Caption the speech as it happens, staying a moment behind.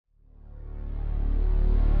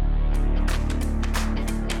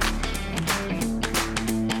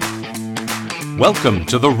Welcome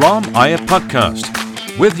to the Ram Iyer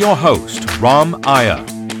Podcast with your host, Ram Iyer,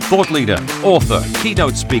 thought leader, author,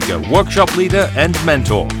 keynote speaker, workshop leader, and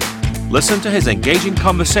mentor. Listen to his engaging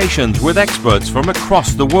conversations with experts from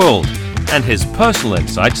across the world and his personal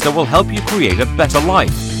insights that will help you create a better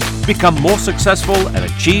life, become more successful, and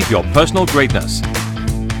achieve your personal greatness.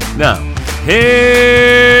 Now,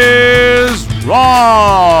 here's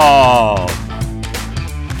Ram!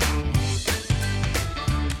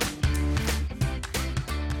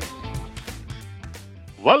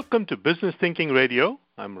 Welcome to Business Thinking Radio.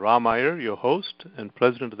 I'm Ram Iyer, your host and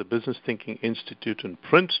president of the Business Thinking Institute in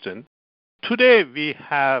Princeton. Today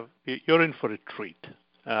you're in for a treat.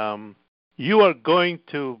 You are going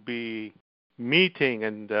to be meeting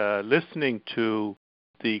and listening to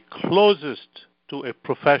the closest to a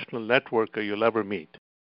professional networker you'll ever meet.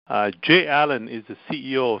 Jay Allen is the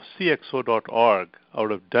CEO of CXO.org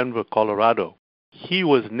out of Denver, Colorado. He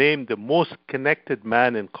was named the most connected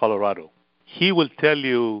man in Colorado. He will tell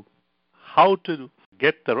you how to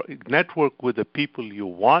get the network with the people you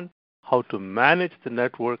want, how to manage the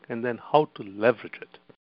network, and then how to leverage it.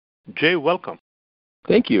 Jay, welcome.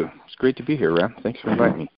 Thank you. It's great to be here, Ram. Thanks for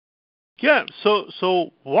inviting me. Yeah.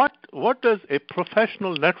 So what does a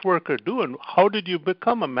professional networker do, and how did you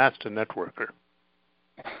become a master networker?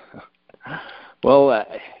 Well,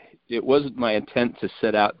 it wasn't my intent to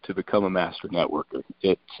set out to become a master networker.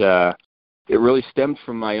 It really stemmed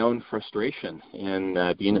from my own frustration in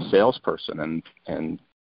being a salesperson and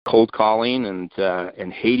cold calling and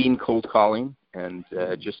hating cold calling and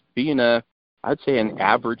just being I'd say an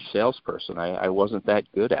average salesperson. I wasn't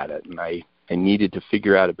that good at it, and I needed to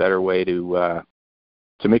figure out a better way to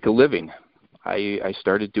make a living. I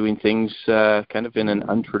started doing things kind of in an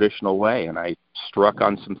untraditional way, and I struck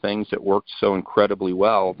on some things that worked so incredibly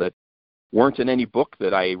well that weren't in any book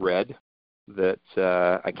that I read, that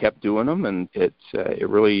I kept doing them, and it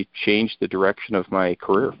really changed the direction of my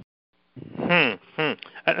career. And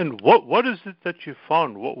what is it that you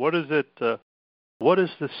found? What is it? What is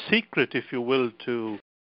the secret, if you will, to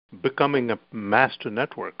becoming a master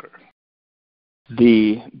networker?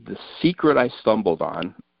 The secret I stumbled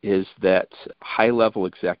on is that high-level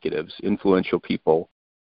executives, influential people,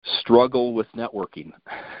 struggle with networking,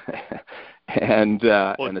 and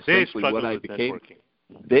essentially what I became.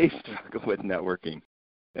 They struggle with networking.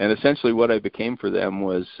 And essentially what I became for them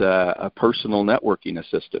was a personal networking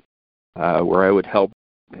assistant, where I would help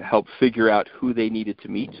figure out who they needed to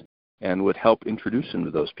meet and would help introduce them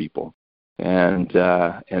to those people. And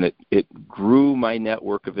it grew my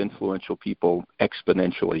network of influential people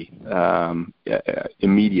exponentially,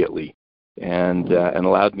 immediately, and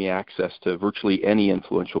allowed me access to virtually any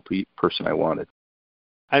influential person I wanted.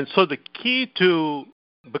 And so the key to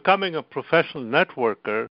becoming a professional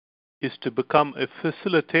networker is to become a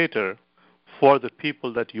facilitator for the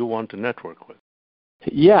people that you want to network with.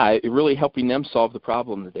 Yeah, really helping them solve the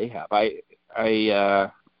problem that they have. When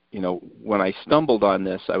I stumbled on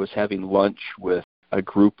this, I was having lunch with a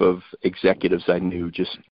group of executives I knew,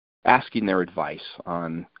 just asking their advice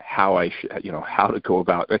on how to go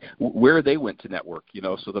about where they went to network,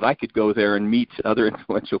 so that I could go there and meet other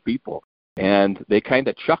influential people. And they kind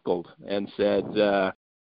of chuckled and said,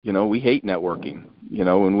 we hate networking.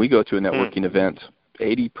 When we go to a networking event,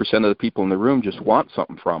 80% of the people in the room just want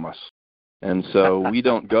something from us. And so we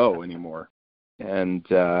don't go anymore. And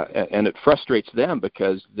it frustrates them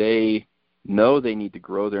because they know they need to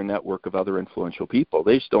grow their network of other influential people.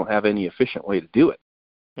 They just don't have any efficient way to do it.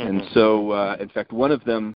 Mm-hmm. And so, in fact, one of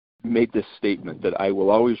them made this statement that I will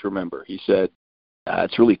always remember. He said,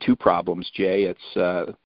 it's really two problems, Jay. It's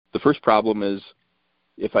the first problem is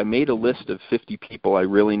if I made a list of 50 people I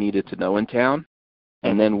really needed to know in town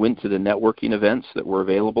and then went to the networking events that were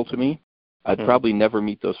available to me, I'd probably never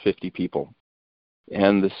meet those 50 people.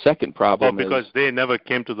 And the second problem is... because they never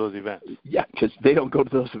came to those events. Yeah, because they don't go to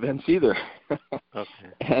those events either. Okay.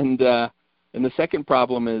 And the second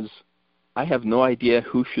problem is I have no idea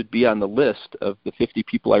who should be on the list of the 50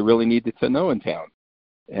 people I really needed to know in town.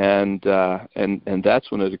 And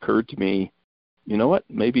that's when it occurred to me, you know what,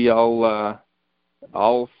 maybe I'll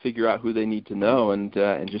figure out who they need to know and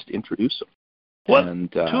just introduce them.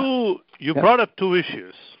 Well, you brought up two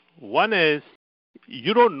issues. One is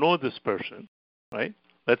you don't know this person, right?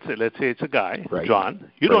 Let's say it's a guy, right.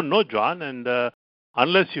 John. You don't know John, and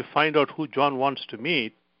unless you find out who John wants to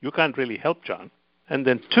meet, you can't really help John. And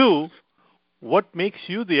then two, what makes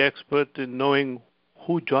you the expert in knowing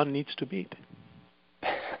who John needs to meet?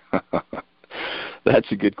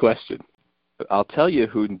 That's a good question. I'll tell you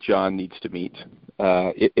who John needs to meet.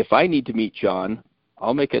 If I need to meet John,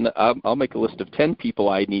 I'll make a list of 10 people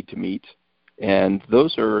I need to meet, And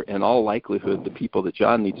those are, in all likelihood, the people that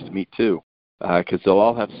John needs to meet too, because they'll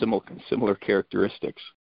all have similar characteristics.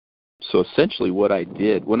 So essentially what I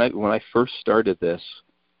did, when I first started this,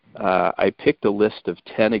 I picked a list of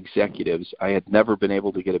 10 executives I had never been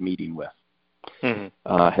able to get a meeting with.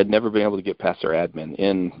 Had never been able to get past our admin.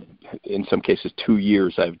 In some cases, 2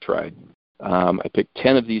 years I've tried. I picked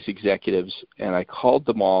 10 of these executives, and I called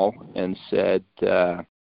them all and said,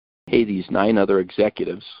 hey, these 9 other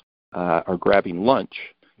executives are grabbing lunch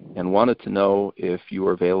and wanted to know if you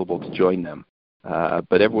were available to join them.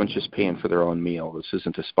 But everyone's just paying for their own meal. This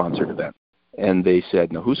isn't a sponsored event. And they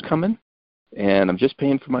said, no, who's coming? And I'm just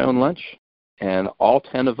paying for my own lunch. And all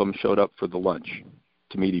 10 of them showed up for the lunch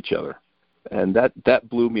to meet each other. And that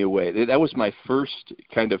blew me away. That was my first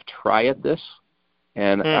kind of try at this.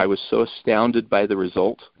 And I was so astounded by the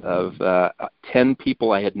result of 10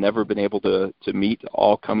 people I had never been able to meet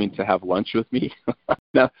all coming to have lunch with me.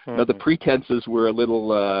 Now, the pretenses were a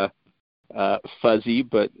little fuzzy,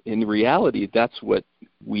 but in reality, that's what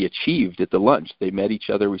we achieved at the lunch. They met each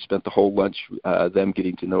other. We spent the whole lunch them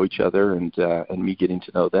getting to know each other and me getting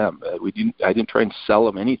to know them. I didn't try and sell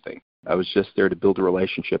them anything. I was just there to build a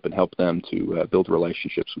relationship and help them to build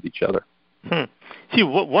relationships with each other. See,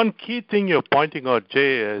 one key thing you're pointing out,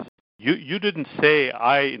 Jay, is you didn't say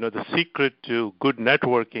the secret to good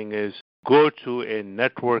networking is go to a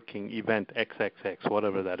networking event XXX,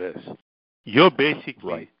 whatever that is. You're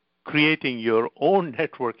basically creating your own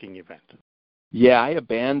networking event. Yeah, I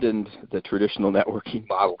abandoned the traditional networking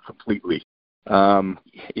model completely.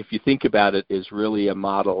 If you think about it, it's really a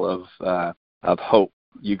model of hope.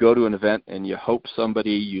 You go to an event and you hope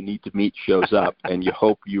somebody you need to meet shows up and you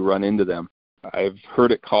hope you run into them. I've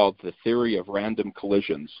heard it called the theory of random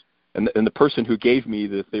collisions. And the person who gave me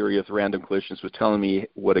the theory of random collisions was telling me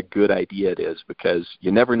what a good idea it is because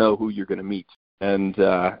you never know who you're going to meet. And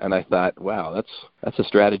I thought, wow, that's a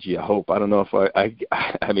strategy of hope. I don't know if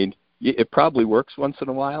I mean, it probably works once in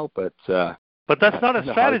a while, but that's not a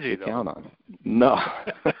strategy, though. Count on. No,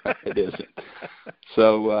 it isn't.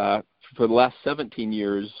 So for the last 17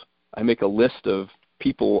 years, I make a list of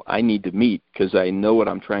people I need to meet because I know what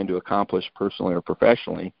I'm trying to accomplish personally or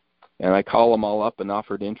professionally, and I call them all up and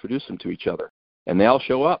offer to introduce them to each other, and they all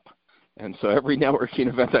show up. And so every networking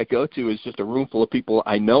event I go to is just a room full of people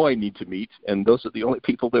I know I need to meet, and those are the only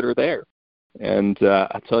people that are there. And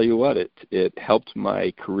I tell you what, it helped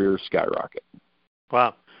my career skyrocket.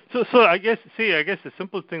 Wow. So I guess the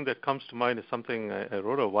simple thing that comes to mind is something I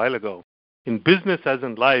wrote a while ago. In business as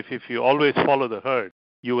in life, if you always follow the herd,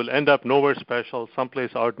 you will end up nowhere special, someplace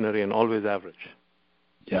ordinary, and always average.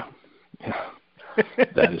 Yeah.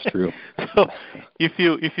 That is true. So if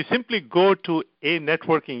you simply go to a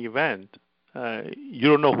networking event, you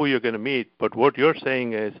don't know who you're going to meet. But what you're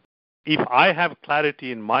saying is, if I have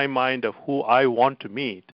clarity in my mind of who I want to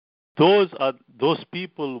meet, those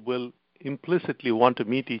people will implicitly want to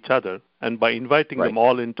meet each other. And by inviting them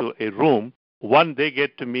all into a room, 1, they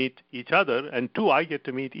get to meet each other, and 2, I get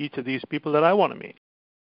to meet each of these people that I want to meet.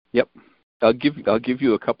 Yep. I'll give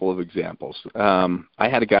you a couple of examples. I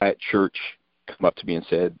had a guy at church come up to me and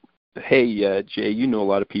said, hey, Jay, you know a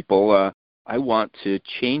lot of people. I want to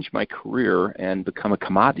change my career and become a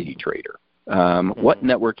commodity trader. What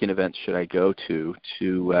networking events should I go to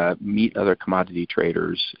meet other commodity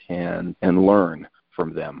traders and learn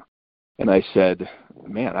from them? And I said,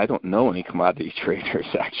 man, I don't know any commodity traders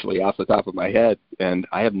actually off the top of my head, and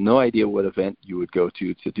I have no idea what event you would go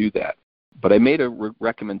to do that. But I made a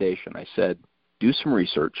recommendation. I said, do some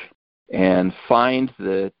research and find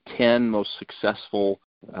the 10 most successful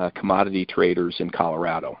commodity traders in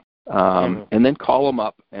Colorado, and then call them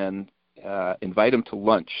up and invite them to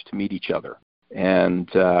lunch to meet each other, and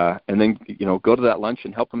then go to that lunch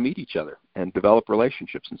and help them meet each other and develop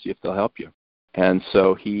relationships and see if they'll help you. And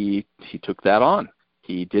so he took that on.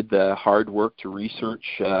 He did the hard work to research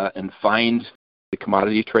and find the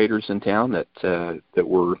commodity traders in town that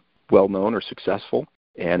were well known or successful,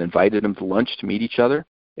 and invited them to lunch to meet each other.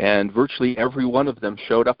 And virtually every one of them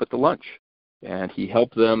showed up at the lunch. And he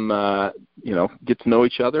helped them, get to know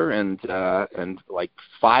each other. And like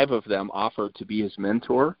 5 of them offered to be his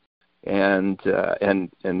mentor, and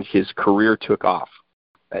his career took off.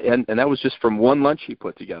 And that was just from one lunch he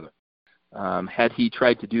put together. Had he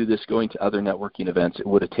tried to do this going to other networking events, it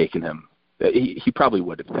would have taken him. He probably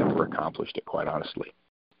would have never accomplished it, quite honestly.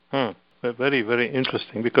 Very, very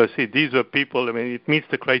interesting, because, see, these are people, it meets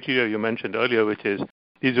the criteria you mentioned earlier, which is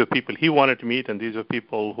these are people he wanted to meet, and these are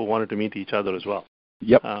people who wanted to meet each other as well.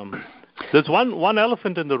 Yep. There's one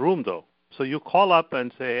elephant in the room, though. So you call up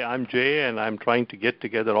and say, I'm Jay, and I'm trying to get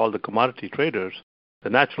together all the commodity traders.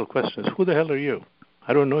 The natural question is, who the hell are you?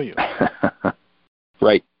 I don't know you.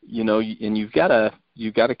 Right. And you've got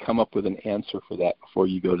to come up with an answer for that before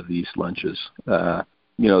you go to these lunches.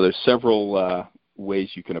 There's several ways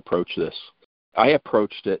you can approach this. I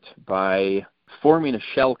approached it by forming a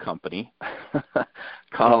shell company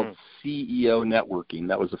called CEO Networking.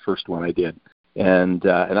 That was the first one I did. And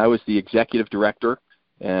I was the executive director.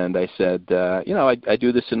 And I said, I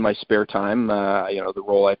do this in my spare time. The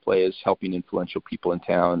role I play is helping influential people in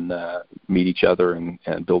town meet each other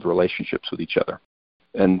and build relationships with each other.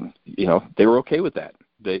 And, they were okay with that.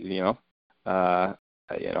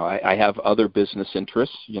 I have other business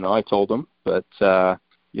interests, I told them, but,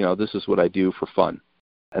 this is what I do for fun.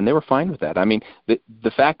 And they were fine with that. I mean,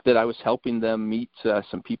 the fact that I was helping them meet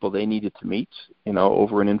some people they needed to meet,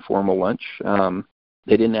 over an informal lunch,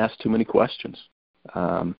 they didn't ask too many questions.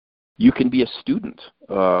 You can be a student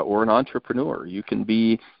or an entrepreneur. You can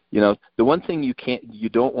be, the one thing you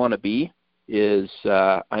don't want to be is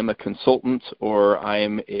I'm a consultant or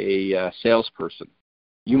I'm a salesperson.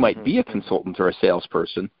 You might be a consultant or a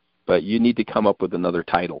salesperson, but you need to come up with another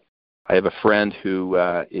title. I have a friend who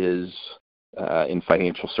is in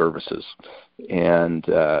financial services,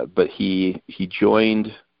 but he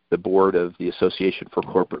joined the board of the Association for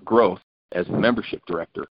Corporate Growth as the membership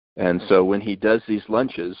director. And so when he does these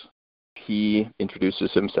lunches, he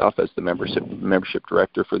introduces himself as the membership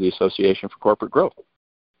director for the Association for Corporate Growth.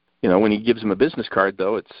 When he gives him a business card,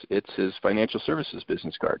 though, it's his financial services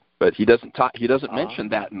business card. But he doesn't mention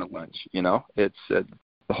that in the lunch. It's the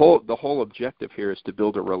whole objective here is to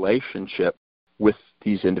build a relationship with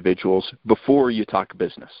these individuals before you talk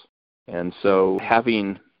business. And so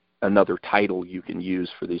having another title you can use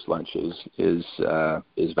for these lunches is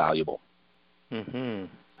valuable. Mm-hmm.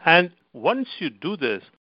 And once you do this,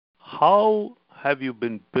 how have you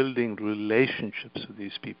been building relationships with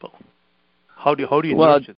these people? How do you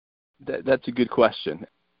nurture? That's a good question,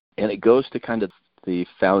 and it goes to kind of the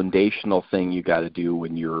foundational thing you got to do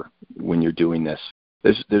when you're doing this.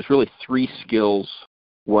 There's really 3 skills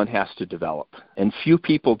one has to develop, and few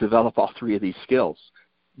people develop all 3 of these skills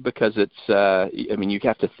because you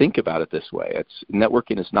have to think about it this way.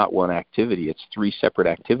 Networking is not one activity; it's 3 separate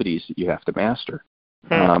activities that you have to master.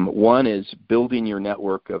 One is building your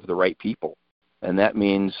network of the right people. And that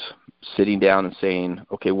means sitting down and saying,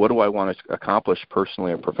 okay, what do I want to accomplish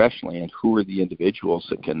personally or professionally, and who are the individuals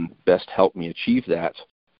that can best help me achieve that?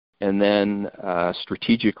 And then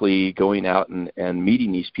strategically going out and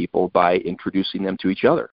meeting these people by introducing them to each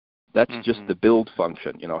other. That's just the build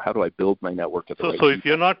function. How do I build my network of the right people? So if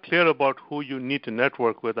you're not clear about who you need to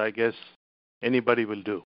network with, I guess anybody will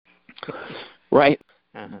do. Right.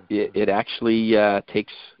 It actually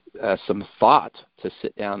takes some thought to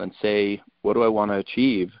sit down and say, what do I want to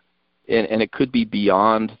achieve? And it could be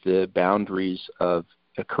beyond the boundaries of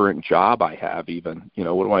a current job I have even.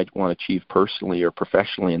 What do I want to achieve personally or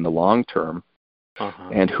professionally in the long term?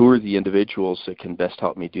 And who are the individuals that can best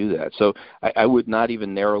help me do that? So I would not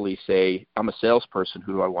even narrowly say, I'm a salesperson,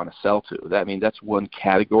 who do I want to sell to? That's one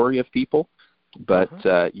category of people, but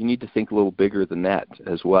you need to think a little bigger than that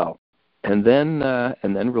as well. And then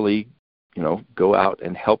really, go out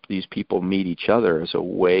and help these people meet each other as a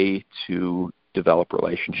way to develop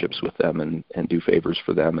relationships with them and do favors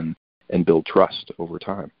for them and build trust over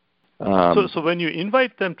time. So when you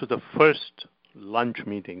invite them to the first lunch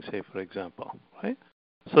meeting, say, for example, right?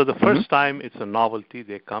 So the first time it's a novelty,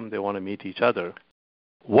 they come, they want to meet each other.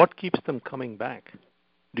 What keeps them coming back?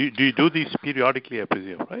 Do you do these periodically, I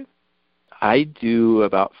presume, right? I do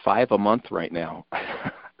about 5 a month right now.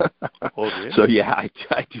 Oh, really? So, yeah,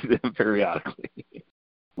 I do them periodically.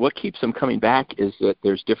 What keeps them coming back is that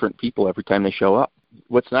there's different people every time they show up.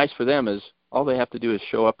 What's nice for them is all they have to do is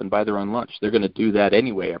show up and buy their own lunch. They're going to do that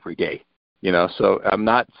anyway every day. So I'm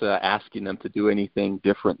not asking them to do anything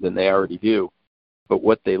different than they already do. But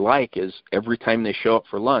what they like is every time they show up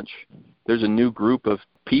for lunch, there's a new group of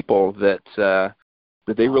people that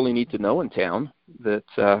they really need to know in town.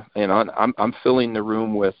 I'm filling the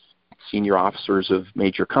room with senior officers of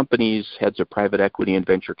major companies, heads of private equity and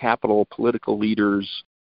venture capital, political leaders,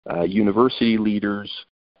 university leaders.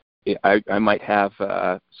 I might have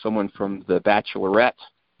someone from the Bachelorette,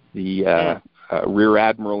 the Rear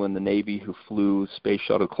Admiral in the Navy who flew Space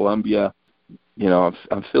Shuttle Columbia.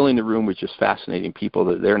 I'm filling the room with just fascinating people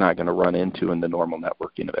that they're not going to run into in the normal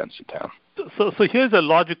networking events in town. So here's a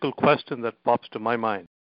logical question that pops to my mind.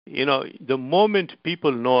 The moment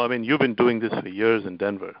people know, you've been doing this for years in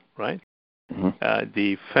Denver, right?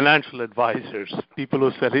 The financial advisors, people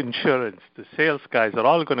who sell insurance, the sales guys are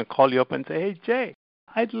all going to call you up and say, hey, Jay,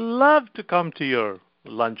 I'd love to come to your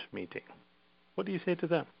lunch meeting. What do you say to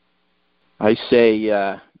them? I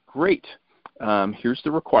say, great. here's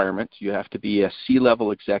the requirement. You have to be a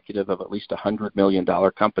C-level executive of at least a $100 million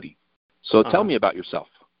company. So tell me about yourself.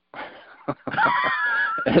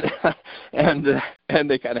 and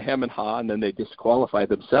they kind of hem and haw, and then they disqualify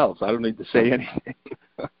themselves. I don't need to say anything.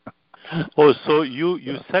 So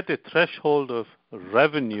you set a threshold of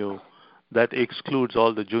revenue that excludes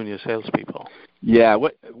all the junior salespeople. Yeah,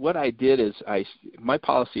 what I did is my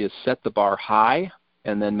policy is set the bar high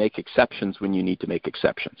and then make exceptions when you need to make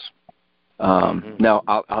exceptions. Now,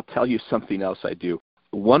 I'll tell you something else I do.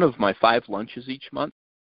 One of my 5 lunches each month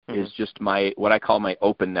is just what I call my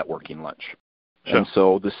open networking lunch. Sure. And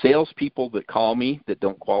so the salespeople that call me that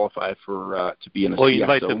don't qualify for to be in a CXO you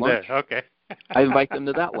invite them lunch, there. Okay. I invite them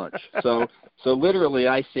to that lunch. So literally,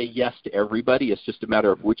 I say yes to everybody. It's just a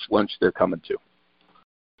matter of which lunch they're coming to.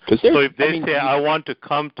 So if they say, I want to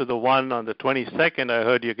come to the one on the 22nd, I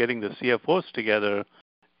heard you're getting the CFOs together,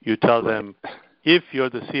 you tell them, if you're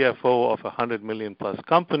the CFO of a $100 million plus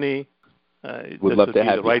company, this would be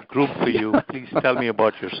the right group for you. Please tell me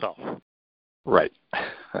about yourself. Right.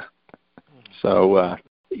 So,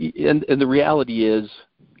 and the reality is,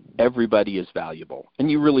 everybody is valuable,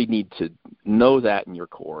 and you really need to know that in your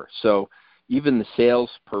core. So, even the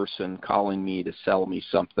salesperson calling me to sell me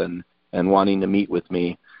something and wanting to meet with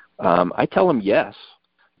me, I tell him yes,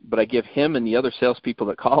 but I give him and the other salespeople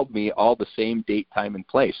that called me all the same date, time, and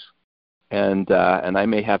place. And I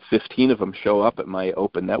may have 15 of them show up at my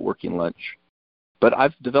open networking lunch. But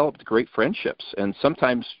I've developed great friendships, and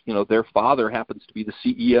sometimes, their father happens to be the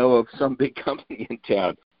CEO of some big company in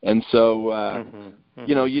town. And so,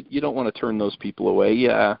 you don't want to turn those people away.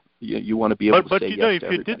 You want to be able to say yes to everybody. But,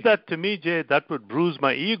 if you did that to me, Jay, that would bruise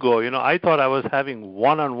my ego. I thought I was having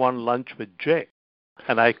one-on-one lunch with Jay,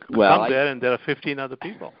 and I come there, and there are 15 other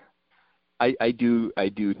people. I do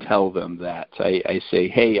tell them that. I say,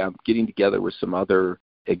 hey, I'm getting together with some other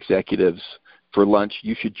executives for lunch.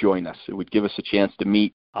 You should join us. It would give us a chance to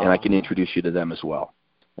meet, and I can introduce you to them as well.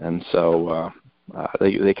 And so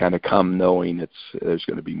they kind of come knowing there's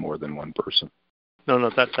going to be more than one person. No,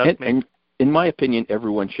 that makes... And in my opinion,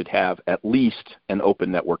 everyone should have at least an open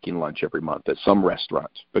networking lunch every month at some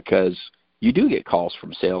restaurant, because you do get calls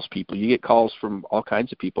from salespeople. You get calls from all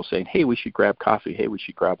kinds of people saying, hey, we should grab coffee. Hey, we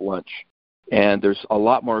should grab lunch. And there's a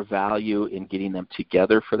lot more value in getting them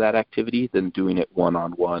together for that activity than doing it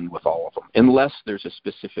one-on-one with all of them, unless there's a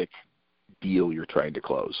specific deal you're trying to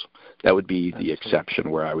close. That would be the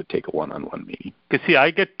exception where I would take a one-on-one meeting. Because, see,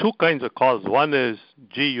 I get 2 kinds of calls. One is,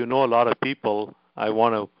 gee, you know a lot of people. I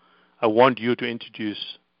want you to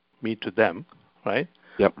introduce me to them, right?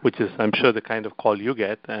 Yep. Which is, I'm sure, the kind of call you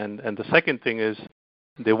get. And the second thing is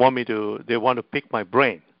they want to pick my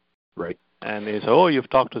brain. Right. And they say, oh, you've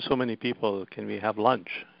talked to so many people. Can we have lunch?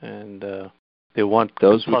 And they want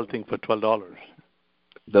consulting for $12.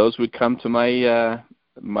 Those would come to my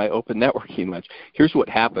my open networking lunch. Here's what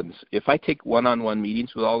happens. If I take one-on-one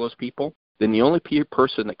meetings with all those people, then the only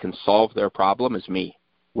person that can solve their problem is me.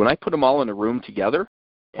 When I put them all in a room together,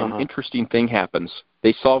 an interesting thing happens.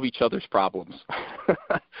 They solve each other's problems.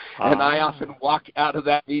 And I often walk out of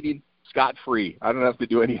that meeting scot-free. I don't have to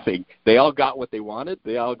do anything. They all got what they wanted.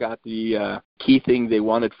 They all got the key thing they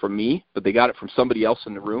wanted from me, but they got it from somebody else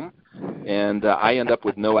in the room, and I end up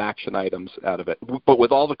with no action items out of it, but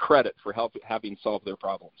with all the credit for having solved their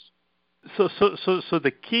problems. So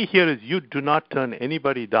the key here is you do not turn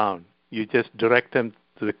anybody down. You just direct them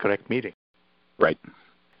to the correct meeting. Right.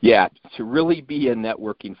 Yeah, to really be a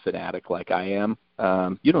networking fanatic like I am,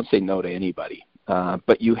 you don't say no to anybody,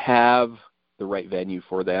 but you have the right venue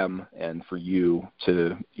for them and for you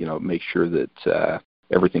to, make sure that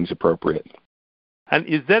everything's appropriate. And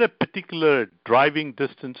is there a particular driving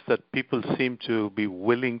distance that people seem to be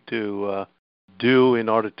willing to do in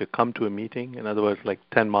order to come to a meeting? In other words, like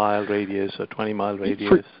 10-mile radius or 20-mile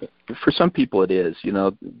radius? For some people it is.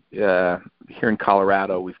 Here in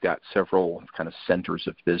Colorado, we've got several kind of centers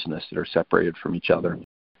of business that are separated from each other.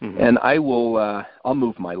 Mm-hmm. And I'll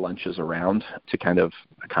move my lunches around to kind of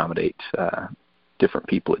accommodate different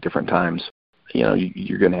people at different times.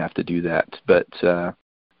 You're going to have to do that. But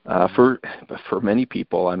for many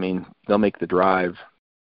people, I mean, they'll make the drive,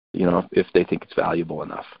 if they think it's valuable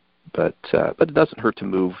enough. But it doesn't hurt to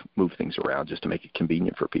move things around just to make it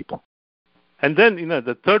convenient for people. And then,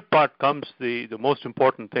 the third part comes the most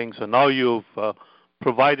important thing. So now you've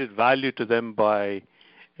provided value to them by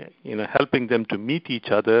helping them to meet each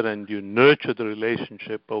other, and you nurture the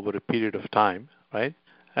relationship over a period of time, right?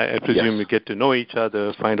 I presume you get to know each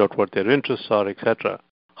other, find out what their interests are, etc.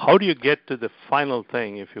 How do you get to the final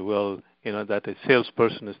thing, if you will, that a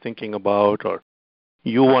salesperson is thinking about, or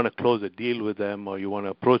you want to close a deal with them, or you want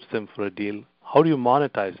to approach them for a deal? How do you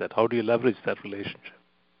monetize that? How do you leverage that relationship?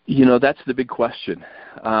 That's the big question.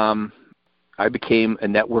 I became a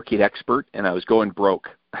networking expert, and I was going broke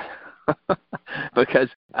because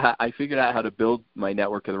I figured out how to build my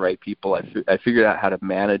network of the right people. I figured out how to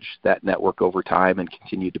manage that network over time and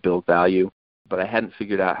continue to build value, but I hadn't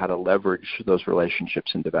figured out how to leverage those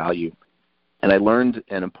relationships into value. And I learned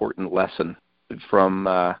an important lesson from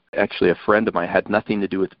actually a friend of mine. It had nothing to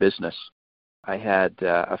do with business. I had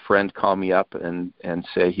a friend call me up and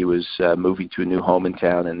say he was moving to a new home in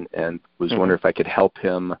town and was wondering if I could help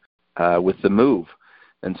him with the move.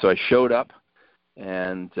 And so I showed up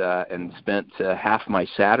and spent half my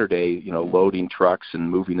Saturday, loading trucks and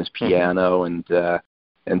moving his piano and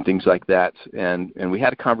things like that. And we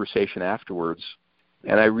had a conversation afterwards.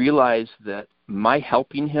 And I realized that my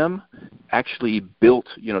helping him actually built,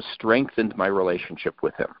 strengthened my relationship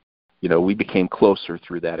with him. We became closer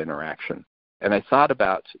through that interaction. And I thought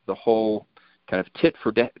about the whole kind of tit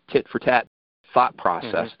for tat thought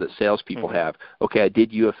process that salespeople have. Okay, I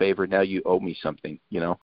did you a favor, now you owe me something,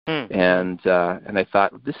 And I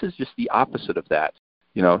thought, this is just the opposite of that.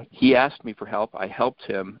 He asked me for help, I helped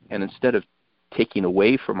him, and instead of taking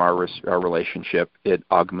away from our relationship, it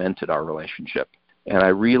augmented our relationship. And I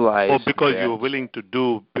realized because you were willing to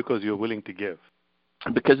do, because you're willing to give.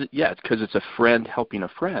 Because it's a friend helping a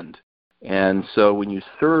friend. And so when you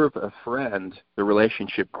serve a friend, the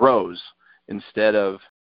relationship grows instead of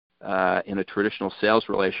in a traditional sales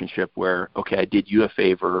relationship where, okay, I did you a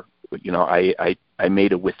favor, I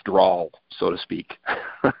made a withdrawal, so to speak,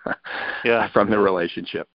 from the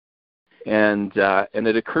relationship. And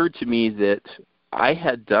it occurred to me that I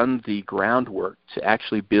had done the groundwork to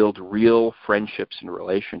actually build real friendships and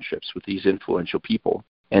relationships with these influential people.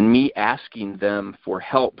 And me asking them for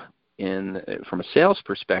help from a sales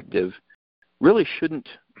perspective really shouldn't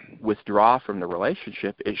withdraw from the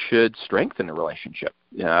relationship. It should strengthen the relationship,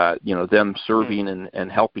 them serving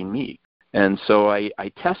and helping me. And so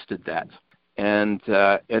I tested that, and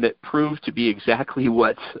it proved to be exactly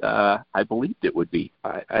what I believed it would be.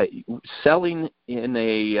 Selling in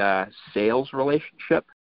a sales relationship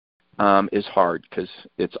is hard because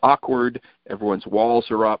it's awkward. Everyone's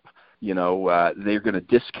walls are up. They're going to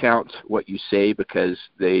discount what you say because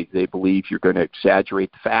they believe you're going to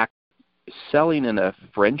exaggerate the fact. Selling in a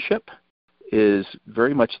friendship is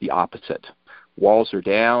very much the opposite. Walls are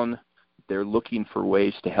down. They're looking for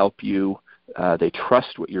ways to help you. They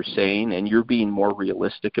trust what you're saying, and you're being more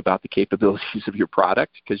realistic about the capabilities of your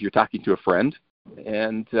product because you're talking to a friend.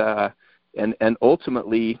 And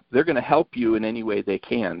ultimately, they're going to help you in any way they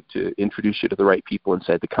can to introduce you to the right people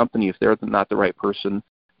inside the company. If they're not the right person,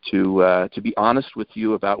 to be honest with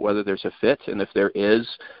you about whether there's a fit, and if there is,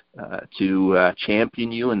 to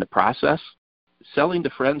champion you in the process. Selling to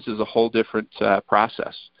friends is a whole different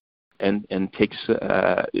process and takes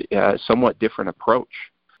a somewhat different approach.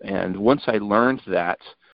 And once I learned that,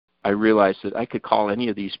 I realized that I could call any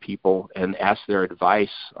of these people and ask their advice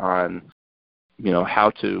on, how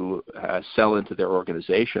to sell into their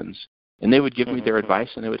organizations, and they would give me their advice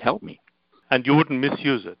and it would help me. And you wouldn't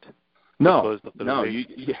misuse it. No.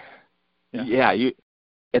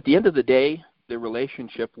 At the end of the day, the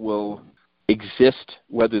relationship will exist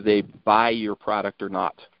whether they buy your product or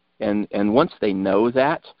not. And once they know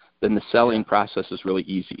that, then the selling process is really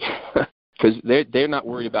easy because they're not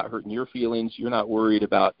worried about hurting your feelings. You're not worried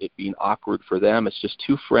about it being awkward for them. It's just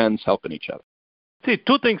two friends helping each other. See,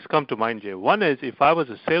 two things come to mind, Jay. One is if I was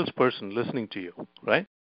a salesperson listening to you, right?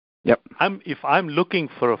 Yep. If I'm looking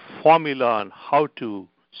for a formula on how to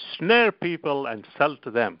snare people and sell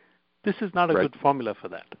to them, this is not a good formula for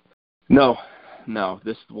that. No,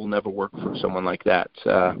 this will never work for someone like that.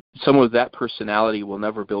 Someone with that personality will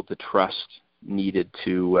never build the trust needed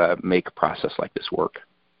to make a process like this work.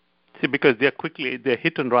 See, because they're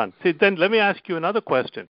hit and run. See, then let me ask you another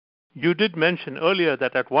question. You did mention earlier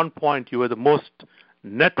that at one point you were the most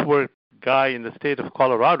networked guy in the state of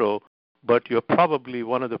Colorado, but you're probably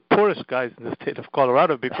one of the poorest guys in the state of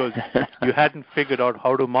Colorado because you hadn't figured out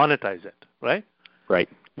how to monetize it, right? Right.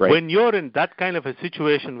 When you're in that kind of a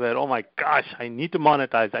situation where, oh my gosh, I need to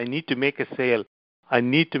monetize, I need to make a sale, I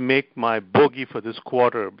need to make my bogey for this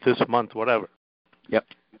quarter, this month, whatever. Yep.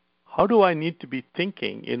 How do I need to be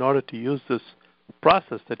thinking in order to use this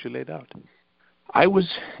process that you laid out?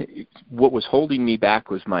 What was holding me back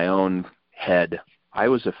was my own head. I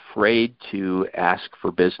was afraid to ask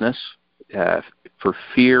for business for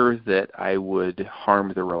fear that I would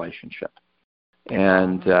harm the relationship.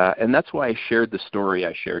 And that's why I shared the story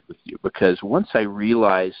I shared with you, because once I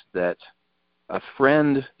realized that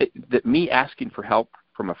that me asking for help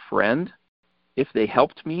from a friend, if they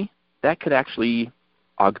helped me, that could actually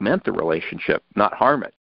augment the relationship, not harm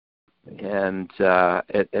it. And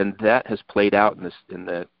that has played out in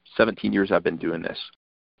the 17 years I've been doing this.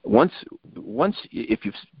 Once, if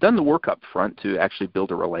you've done the work up front to actually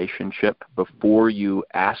build a relationship before you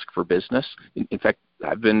ask for business, in fact,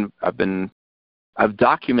 I've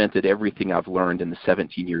documented everything I've learned in the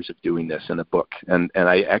 17 years of doing this in a book, and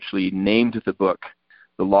I actually named the book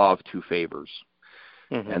The Law of Two Favors.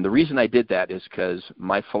 Mm-hmm. And the reason I did that is because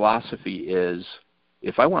my philosophy is,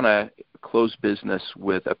 if I want to close business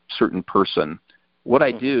with a certain person, what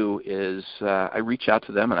I do is I reach out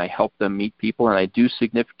to them and I help them meet people, and I do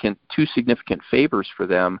two significant favors for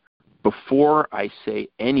them before I say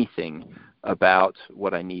anything about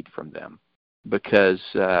what I need from them, because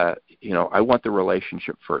I want the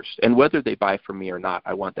relationship first, and whether they buy from me or not,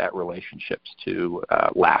 I want that relationship to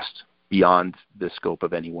last beyond the scope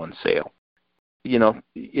of any one sale.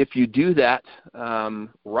 If you do that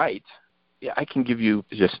right. Yeah, I can give you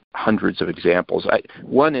just hundreds of examples.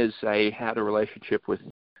 One is I had a relationship with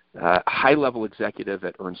a high-level executive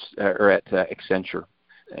at Accenture,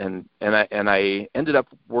 and I ended up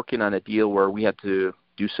working on a deal where we had to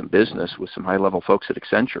do some business with some high-level folks at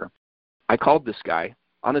Accenture. I called this guy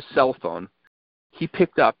on his cell phone. He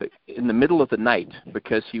picked up in the middle of the night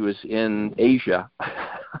because he was in Asia,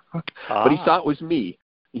 but he thought it was me.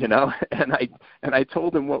 And I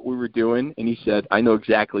told him what we were doing, and he said, "I know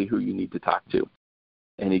exactly who you need to talk to."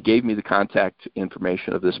 And he gave me the contact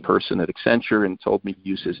information of this person at Accenture and told me to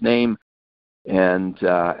use his name. And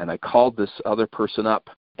I called this other person up,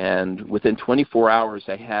 and within 24 hours,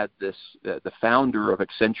 I had the founder of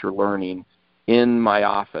Accenture Learning in my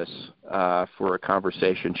office for a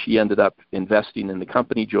conversation. She ended up investing in the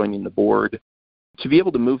company, joining the board. To be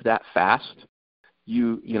able to move that fast,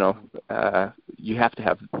 you have to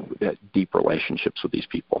have deep relationships with these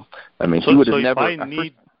people. I mean, he would have never.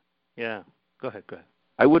 Go ahead.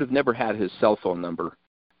 I would have never had his cell phone number,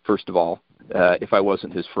 first of all, if I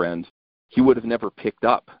wasn't his friend. He would have never picked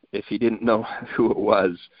up if he didn't know who it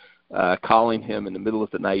was, calling him in the middle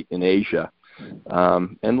of the night in Asia,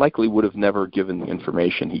 and likely would have never given the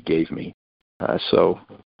information he gave me. It's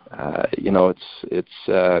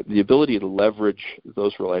the ability to leverage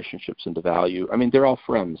those relationships into value. I mean, they're all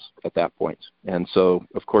friends at that point, and so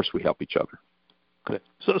of course we help each other. Okay.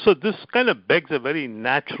 So this kind of begs a very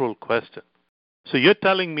natural question. So you're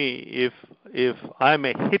telling me if I'm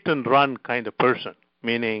a hit and run kind of person,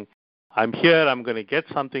 meaning I'm here, I'm going to get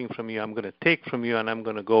something from you, I'm going to take from you, and I'm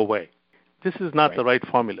going to go away. This is not the right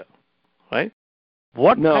formula, right?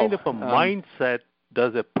 What kind of a mindset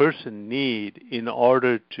does a person need in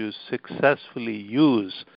order to successfully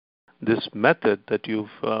use this method that you've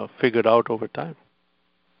figured out over time?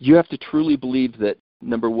 You have to truly believe that,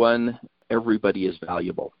 number one, everybody is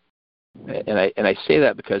valuable. And I say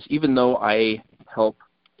that because even though I help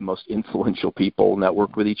the most influential people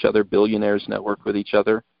network with each other, billionaires network with each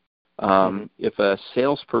other, if a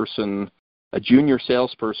junior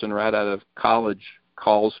salesperson right out of college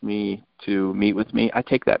calls me to meet with me, I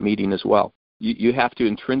take that meeting as well. You have to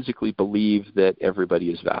intrinsically believe that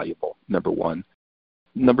everybody is valuable, number one.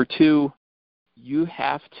 Number two, you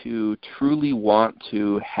have to truly want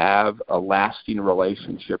to have a lasting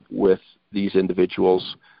relationship with these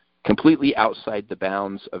individuals completely outside the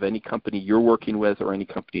bounds of any company you're working with or any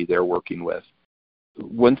company they're working with.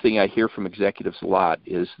 One thing I hear from executives a lot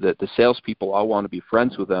is that the salespeople all want to be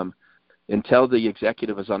friends with them until the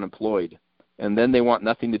executive is unemployed, and then they want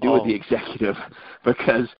nothing to do with the executive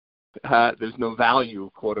because there's no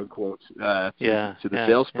value, quote unquote, to the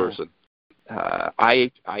salesperson.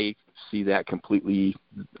 I see that completely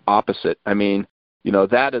opposite. I mean,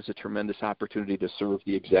 that is a tremendous opportunity to serve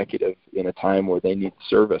the executive in a time where they need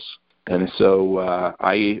service. And so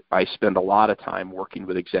I spend a lot of time working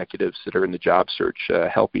with executives that are in the job search,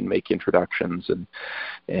 helping make introductions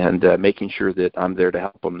and making sure that I'm there to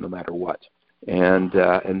help them no matter what. And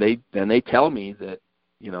they tell me that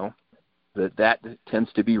that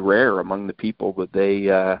tends to be rare among the people that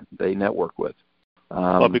they network with.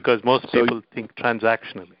 Because most people think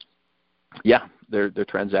transactionally. Yeah, they're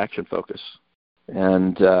transaction focused.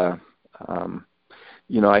 And I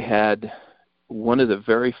had one of the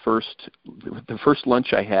first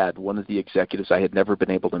lunch I had, one of the executives I had never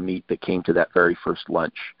been able to meet that came to that very first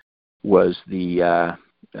lunch was the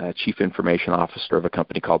chief information officer of a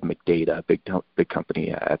company called McData, a big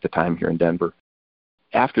company at the time here in Denver.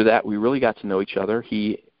 After that, we really got to know each other.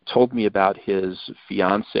 He told me about his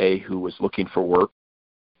fiance who was looking for work.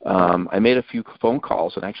 I made a few phone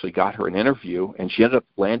calls and actually got her an interview, and she ended up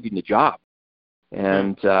landing the job.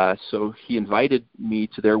 And so he invited me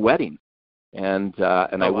to their wedding, and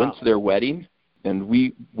I went to their wedding, and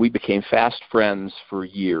we became fast friends for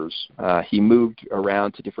years. He moved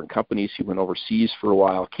around to different companies. He went overseas for a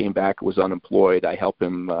while, came back, was unemployed. I helped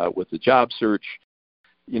him with the job search.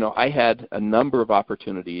 I had a number of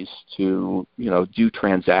opportunities to, do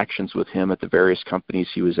transactions with him at the various companies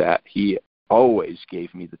he was at. He always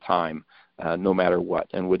gave me the time, no matter what,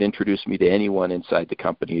 and would introduce me to anyone inside the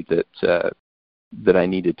company that I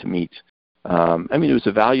needed to meet. It was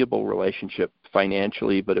a valuable relationship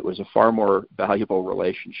financially, but it was a far more valuable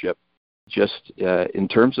relationship just in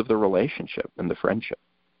terms of the relationship and the friendship.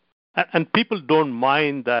 And people don't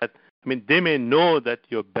mind that. They may know that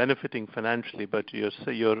you're benefiting financially, but you're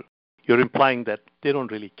implying that they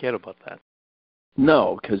don't really care about that.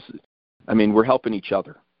 No, because we're helping each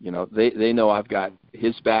other. They know I've got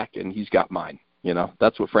his back and he's got mine.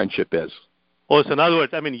 That's what friendship is. Oh, so in other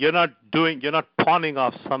words, you're not pawning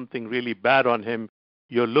off something really bad on him.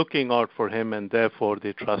 You're looking out for him, and therefore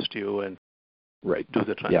they trust you and do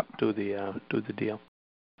the deal.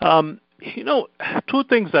 Two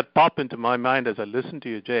things that pop into my mind as I listen to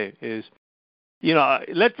you, Jay, is,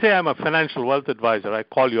 let's say I'm a financial wealth advisor. I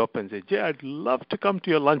call you up and say, Jay, I'd love to come to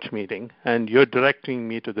your lunch meeting, and you're directing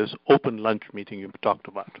me to this open lunch meeting you talked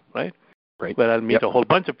about, right? Right. Where I'll meet a whole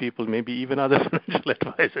bunch of people, maybe even other financial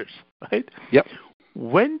advisors, right? Yep.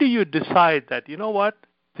 When do you decide that,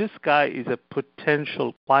 this guy is a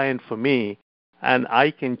potential client for me, and I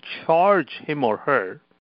can charge him or her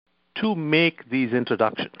to make these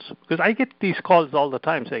introductions? Because I get these calls all the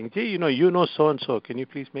time saying, Jay, so-and-so, can you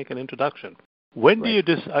please make an introduction? When do you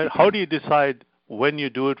decide? How do you decide when you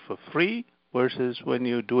do it for free versus when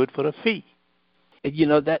you do it for a fee?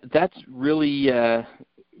 That's really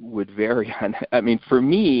would vary on. For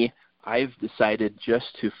me, I've decided just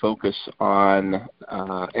to focus on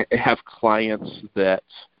have clients that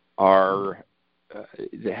are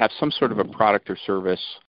that have some sort of a product or service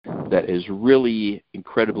that is really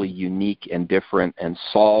incredibly unique and different and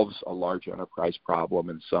solves a large enterprise problem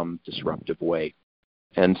in some disruptive way.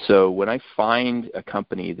 And so when I find a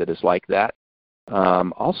company that is like that,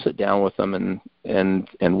 I'll sit down with them and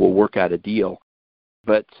we'll work out a deal.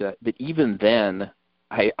 But even then,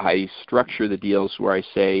 I structure the deals where I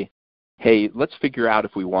say, hey, let's figure out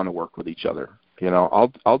if we want to work with each other.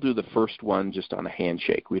 I'll do the first one just on a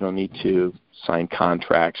handshake. We don't need to sign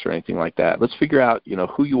contracts or anything like that. Let's figure out,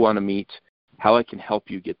 who you want to meet, how I can help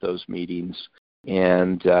you get those meetings,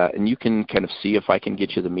 and you can kind of see if I can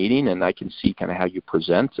get you the meeting, and I can see kind of how you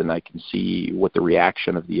present, and I can see what the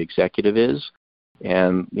reaction of the executive is.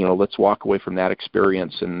 And, let's walk away from that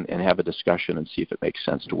experience and have a discussion and see if it makes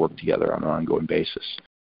sense to work together on an ongoing basis.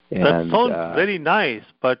 That sounds very nice,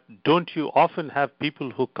 but don't you often have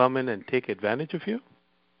people who come in and take advantage of you?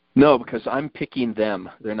 No, because I'm picking them.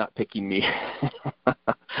 They're not picking me.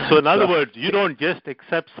 So in other words, you don't just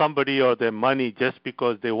accept somebody or their money just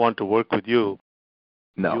because they want to work with you.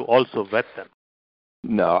 No. You also vet them.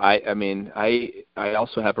 No, I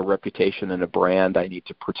also have a reputation and a brand I need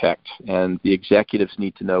to protect, and the executives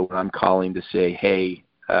need to know when I'm calling to say, hey,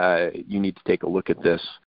 you need to take a look at this,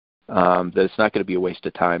 that it's not going to be a waste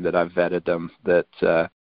of time, that I've vetted them, that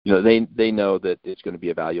they know that it's going to be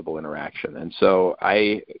a valuable interaction. And so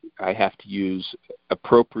I have to use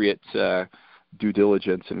appropriate due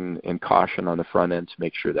diligence and caution on the front end to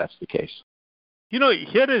make sure that's the case.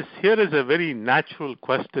 Here is a very natural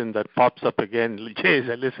question that pops up again, Jay, as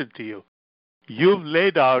I listen to you. You've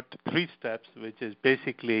laid out 3 steps, which is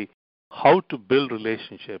basically how to build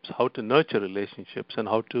relationships, how to nurture relationships, and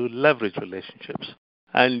how to leverage relationships.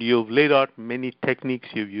 And you've laid out many techniques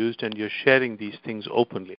you've used, and you're sharing these things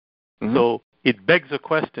openly. Mm-hmm. So it begs a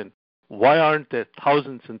question, why aren't there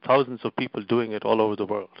thousands and thousands of people doing it all over the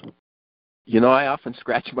world? I often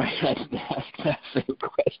scratch my head and ask that same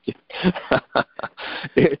question.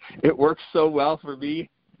 It works so well for me.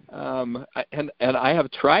 And I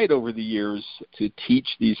have tried over the years to teach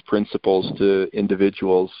these principles to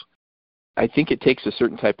individuals. I think it takes a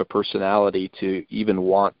certain type of personality to even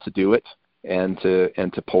want to do it and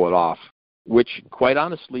to pull it off, which quite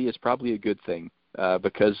honestly is probably a good thing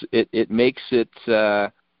because it makes it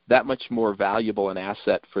that much more valuable an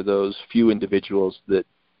asset for those few individuals that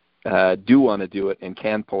do want to do it and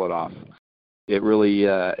can pull it off. It really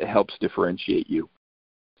helps differentiate you.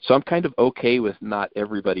 So I'm kind of okay with not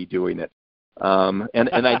everybody doing it. And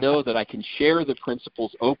I know that I can share the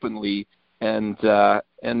principles openly, and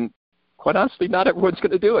quite honestly, not everyone's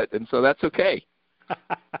going to do it, and so that's okay.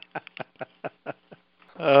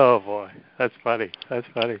 Oh, boy. That's funny.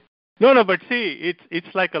 No, but see,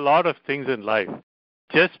 it's like a lot of things in life.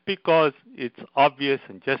 Just because it's obvious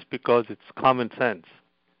and just because it's common sense,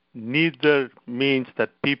 neither means that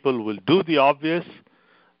people will do the obvious,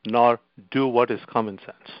 nor do what is common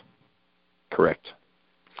sense. Correct.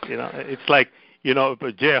 It's like,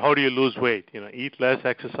 Jay, how do you lose weight? Eat less,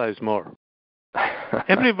 exercise more.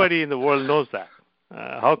 Everybody in the world knows that.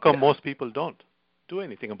 How come most people don't do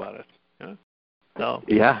anything about it? So,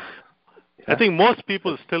 yeah. I think most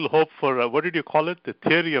people still hope for, what did you call it? The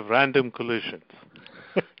theory of random collisions.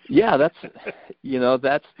 Yeah, that's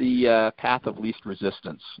the path of least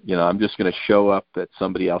resistance. I'm just going to show up at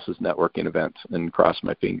somebody else's networking event and cross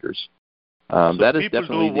my fingers. So that is people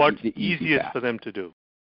definitely do what's the easiest path for them to do.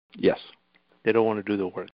 Yes. They don't want to do the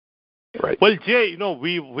work. Right. Well, Jay,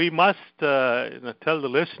 we must tell the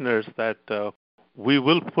listeners that we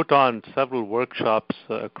will put on several workshops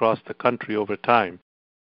across the country over time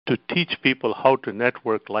to teach people how to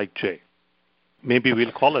network like Jay. Maybe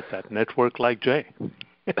we'll call it that, network like Jay.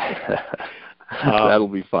 That'll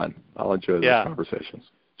be fun. I'll enjoy those conversations.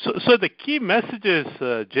 So the key messages,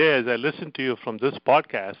 Jay, as I listen to you from this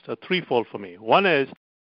podcast, are threefold for me. One is,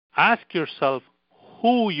 ask yourself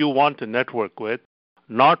who you want to network with,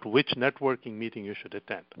 not which networking meeting you should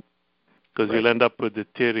attend. Because you'll end up with the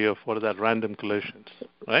theory of what are that random collisions,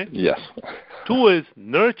 right? Yes. Two is,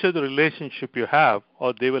 nurture the relationship you have,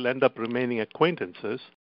 or they will end up remaining acquaintances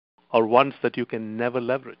or ones that you can never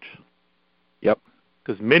leverage. Yep.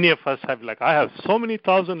 Because many of us have, I have so many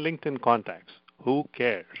thousand LinkedIn contacts. Who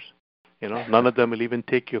cares? None of them will even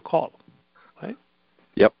take your call, right?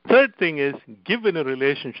 Yep. Third thing is, given a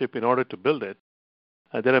relationship in order to build it,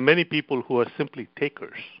 there are many people who are simply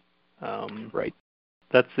takers. Right.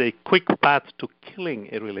 That's a quick path to killing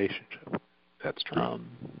a relationship. That's true.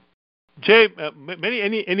 Jay,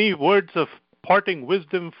 any words of parting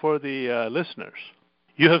wisdom for the listeners?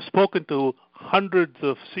 You have spoken to hundreds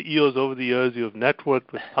of CEOs over the years. You have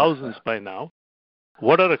networked with thousands by now.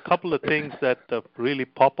 What are a couple of things that really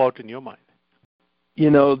pop out in your mind?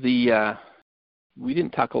 We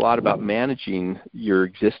didn't talk a lot about managing your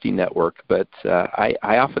existing network, but I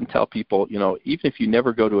often tell people, even if you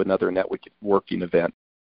never go to another networking event,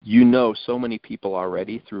 so many people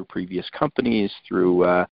already through previous companies,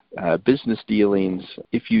 through business dealings.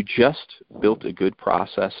 If you just built a good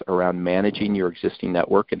process around managing your existing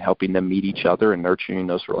network and helping them meet each other and nurturing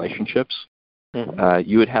those relationships,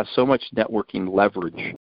 you would have so much networking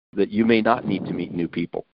leverage that you may not need to meet new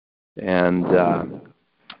people. And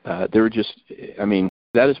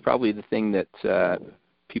that is probably the thing that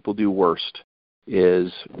people do worst,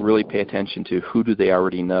 is really pay attention to who do they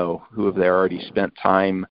already know, who have they already spent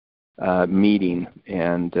time meeting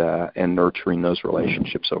and nurturing those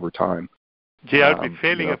relationships over time. Jay, I'd be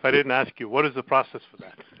failing if I didn't ask you, what is the process for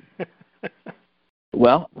that?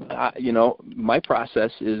 Well, my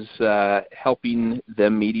process is helping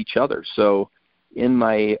them meet each other. So in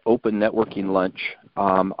my open networking lunch,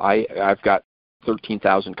 I've got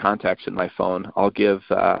 13,000 contacts in my phone. I'll give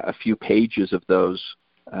a few pages of those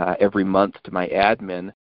every month to my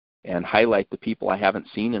admin and highlight the people I haven't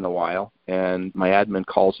seen in a while. And my admin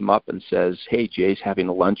calls them up and says, hey, Jay's having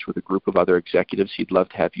a lunch with a group of other executives. He'd love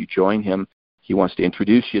to have you join him. He wants to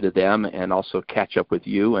introduce you to them and also catch up with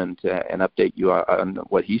you and update you on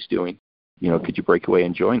what he's doing. Could you break away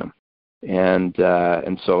and join him? And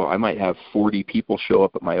so I might have 40 people show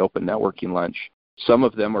up at my open networking lunch. Some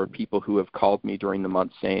of them are people who have called me during the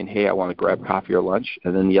month saying, hey, I want to grab coffee or lunch.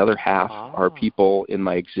 And then the other half are people in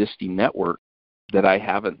my existing network that I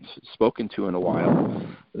haven't spoken to in a while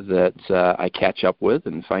that I catch up with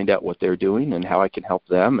and find out what they're doing and how I can help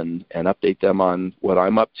them and update them on what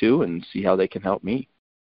I'm up to and see how they can help me.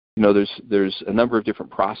 There's a number of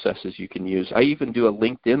different processes you can use. I even do a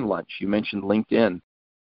LinkedIn lunch. You mentioned LinkedIn.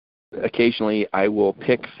 Occasionally, I will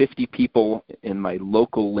pick 50 people in my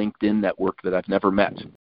local LinkedIn network that I've never met,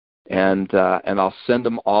 and I'll send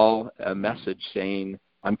them all a message saying,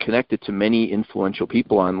 I'm connected to many influential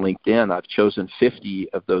people on LinkedIn. I've chosen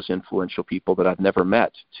 50 of those influential people that I've never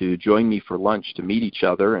met to join me for lunch to meet each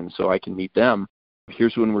other, and so I can meet them.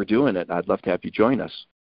 Here's when we're doing it. I'd love to have you join us.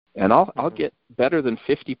 And I'll get better than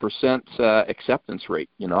 50% acceptance rate.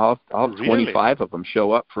 I'll have 25 of them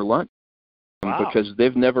show up for lunch. Wow. Because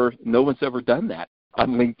no one's ever done that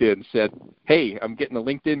on LinkedIn. Said, hey, I'm getting a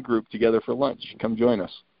LinkedIn group together for lunch. Come join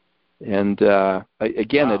us. And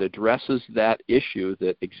again, It addresses that issue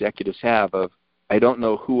that executives have of, I don't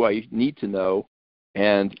know who I need to know,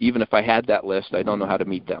 and even if I had that list, I don't know how to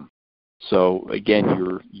meet them. So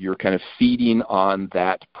again, you're kind of feeding on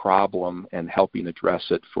that problem and helping address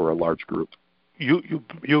it for a large group.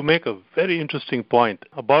 You make a very interesting point.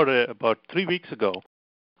 About 3 weeks ago,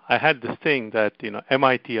 I had this thing that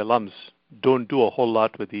MIT alums don't do a whole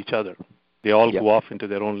lot with each other. They all go off into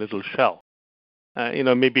their own little shell.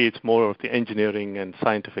 Maybe it's more of the engineering and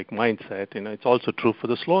scientific mindset. It's also true for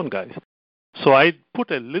the Sloan guys. So I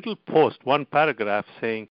put a little post, one paragraph,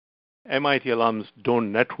 saying MIT alums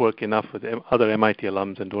don't network enough with other MIT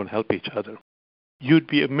alums and don't help each other. You'd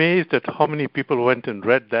be amazed at how many people went and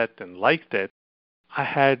read that and liked it. I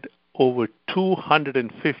had over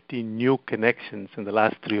 250 new connections in the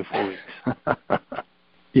last 3 or 4 weeks.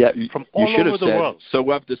 Yeah, from all over the world. So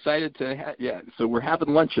I've decided to, so we're having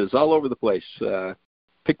lunches all over the place.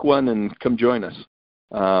 Pick one and come join us.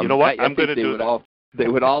 You know what? I'm going to do that. They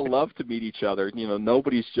would all love to meet each other.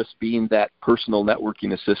 Nobody's just being that personal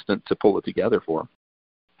networking assistant to pull it together for them.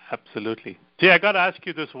 Absolutely. Jay, I got to ask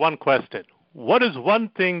you this one question. What is one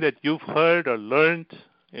thing that you've heard or learned,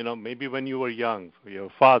 maybe when you were young, from your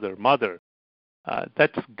father, mother,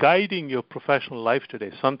 that's guiding your professional life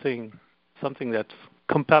today? Something that's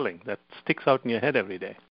compelling, that sticks out in your head every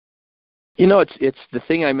day? It's the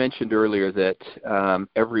thing I mentioned earlier that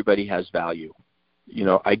everybody has value.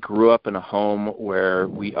 I grew up in a home where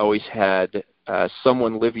we always had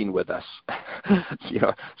someone living with us.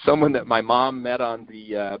 Someone that my mom met on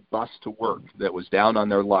the bus to work that was down on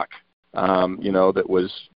their luck, that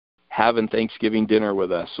was having Thanksgiving dinner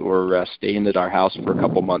with us or staying at our house for a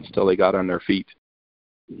couple months till they got on their feet.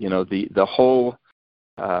 The whole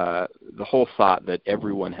thought that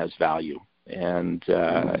everyone has value and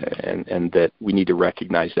that we need to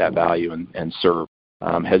recognize that value and serve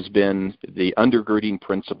has been the undergirding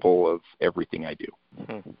principle of everything I do.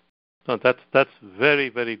 Mm-hmm. So that's very,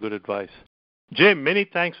 very good advice. Jay, many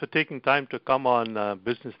thanks for taking time to come on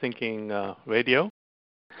Business Thinking Radio.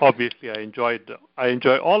 Obviously, I enjoy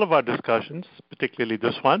all of our discussions, particularly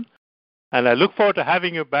this one, and I look forward to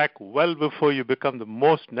having you back well before you become the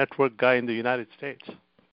most networked guy in the United States.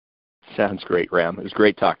 Sounds great, Ram. It was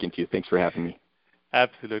great talking to you. Thanks for having me.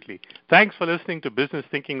 Absolutely. Thanks for listening to Business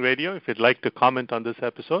Thinking Radio. If you'd like to comment on this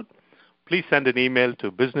episode, please send an email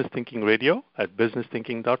to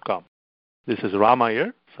businessthinkingradio@businessthinking.com. This is Ram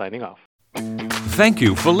Iyer signing off. Thank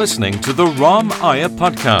you for listening to the Ram Iyer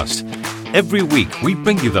Podcast. Every week, we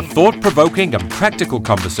bring you the thought-provoking and practical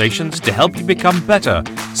conversations to help you become better,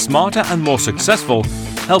 smarter, and more successful,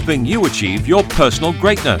 helping you achieve your personal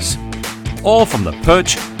greatness. All from the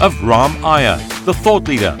perch of Ram Iyer, the thought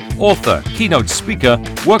leader, author, keynote speaker,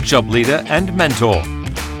 workshop leader, and mentor.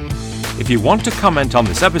 If you want to comment on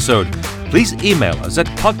this episode, please email us at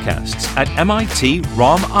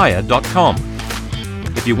podcasts@mitramiyer.com.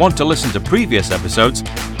 If you want to listen to previous episodes,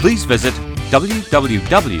 please visit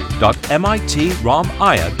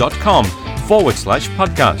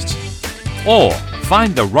www.mitramiyer.com/podcasts. Or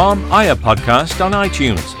find the Ram Iyer Podcast on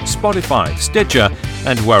iTunes, Spotify, Stitcher,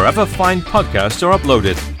 and wherever fine podcasts are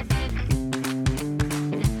uploaded.